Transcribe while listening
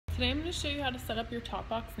Today I'm going to show you how to set up your top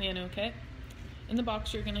box Nano kit. In the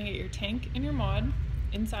box you're going to get your tank and your mod.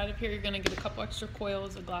 Inside of here you're going to get a couple extra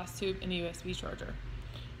coils, a glass tube, and a USB charger.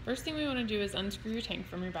 First thing we want to do is unscrew your tank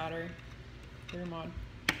from your battery, or your mod,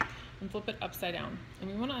 and flip it upside down.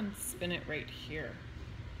 And we want to unspin it right here,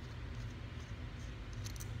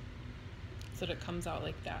 so that it comes out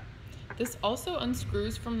like that. This also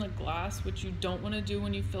unscrews from the glass, which you don't want to do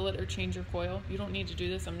when you fill it or change your coil. You don't need to do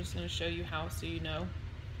this, I'm just going to show you how so you know.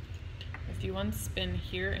 If you unspin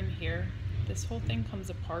here and here, this whole thing comes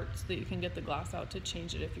apart so that you can get the glass out to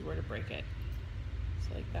change it if you were to break it.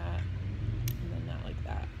 So like that, and then that like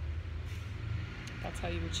that. That's how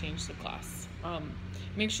you would change the glass.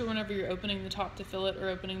 Make sure whenever you're opening the top to fill it or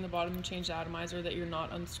opening the bottom to change the atomizer that you're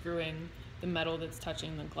not unscrewing the metal that's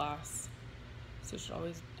touching the glass. So you should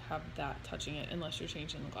always have that touching it unless you're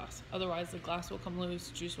changing the glass. Otherwise the glass will come loose,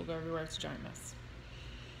 juice will go everywhere, it's a giant mess.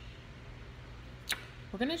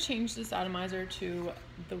 We're going to change this atomizer to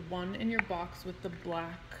the one in your box with the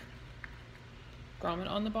black grommet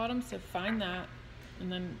on the bottom. So find that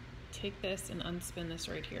and then take this and unspin this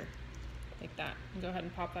right here like that, and go ahead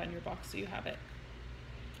and pop that in your box so you have it.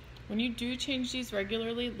 When you do change these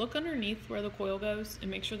regularly, look underneath where the coil goes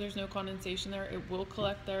and make sure there's no condensation there. It will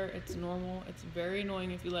collect there, it's normal. It's very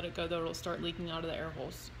annoying if you let it go though, it'll start leaking out of the air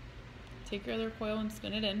holes. Take your other coil and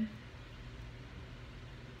spin it in.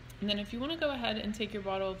 And then if you want to go ahead and take your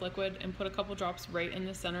bottle of liquid and put a couple drops right in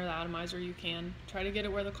the center of the atomizer, you can. Try to get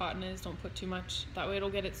it where the cotton is, don't put too much. That way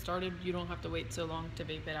it'll get it started, you don't have to wait so long to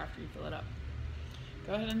vape it after you fill it up.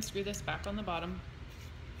 Go ahead and screw this back on the bottom.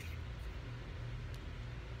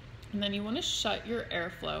 And then you want to shut your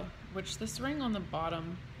airflow, which this ring on the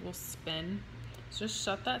bottom will spin. So just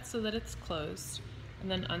shut that so that it's closed,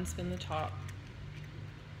 and then unspin the top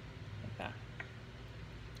like that.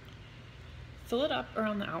 Fill it up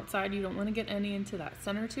around the outside. You don't want to get any into that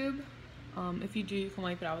center tube. If you do, you can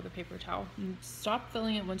wipe it out with a paper towel. And stop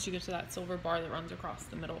filling it once you get to that silver bar that runs across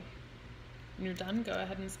the middle. When you're done, go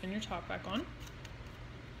ahead and spin your top back on.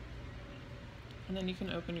 And then you can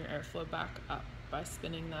open your airflow back up by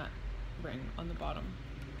spinning that ring on the bottom.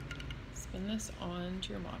 Spin this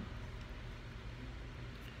onto your mod.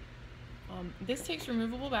 This takes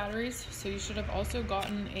removable batteries, so you should have also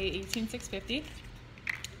gotten a 18650.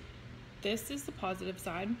 This is the positive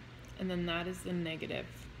side, and then that is the negative.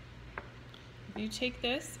 If you take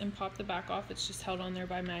this and pop the back off, it's just held on there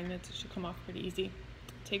by magnets, it should come off pretty easy.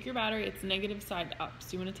 Take your battery, it's negative side up, so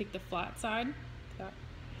you want to take the flat side, like that,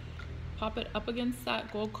 pop it up against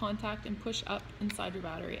that gold contact and push up and slide your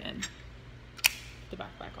battery in. The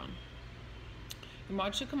back on. Your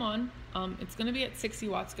mod should come on. It's going to be at 60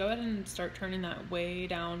 watts. Go ahead and start turning that way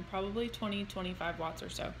down, probably 20-25 watts or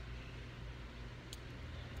so.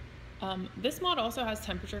 This mod also has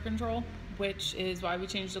temperature control, which is why we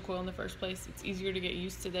changed the coil in the first place. It's easier to get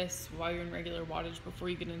used to this while you're in regular wattage before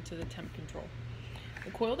you get into the temp control.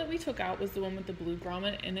 The coil that we took out was the one with the blue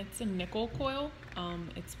grommet, and it's a nickel coil.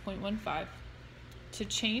 It's 0.15. To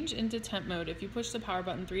change into temp mode, if you push the power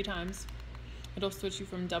button 3 times, it'll switch you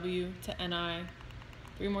from W to NI.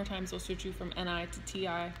 3 more times it'll switch you from NI to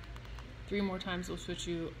TI. 3 more times it'll switch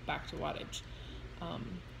you back to wattage.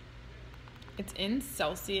 It's in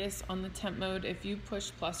Celsius on the temp mode. If you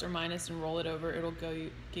push plus or minus and roll it over, it'll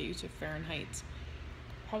get you to Fahrenheit.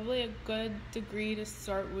 Probably a good degree to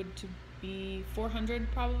start would to be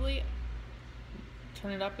 400 probably.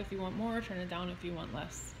 Turn it up if you want more, turn it down if you want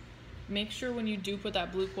less. Make sure when you do put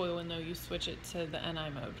that blue coil in though, you switch it to the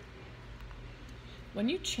NI mode. When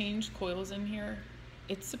you change coils in here,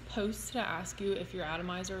 it's supposed to ask you if your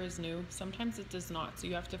atomizer is new. Sometimes it does not, so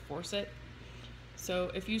you have to force it.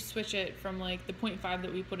 So if you switch it from like the 0.5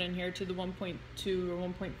 that we put in here to the 1.2 or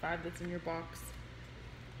 1.5 that's in your box,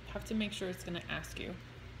 you have to make sure it's going to ask you.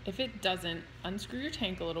 If it doesn't, unscrew your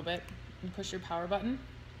tank a little bit and push your power button.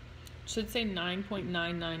 It should say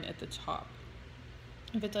 9.99 at the top.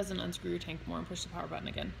 If it doesn't, unscrew your tank more and push the power button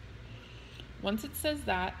again. Once it says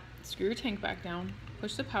that, screw your tank back down,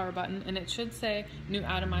 push the power button, and it should say new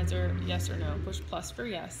atomizer, yes or no. Push plus for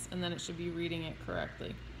yes, and then it should be reading it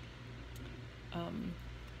correctly.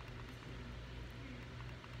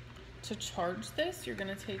 To charge this, you're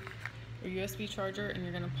going to take your USB charger and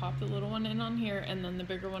you're going to pop the little one in on here and then the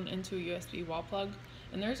bigger one into a USB wall plug.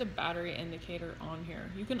 And there's a battery indicator on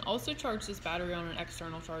here. You can also charge this battery on an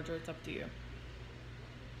external charger. It's up to you.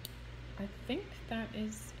 I think that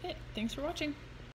is it. Thanks for watching.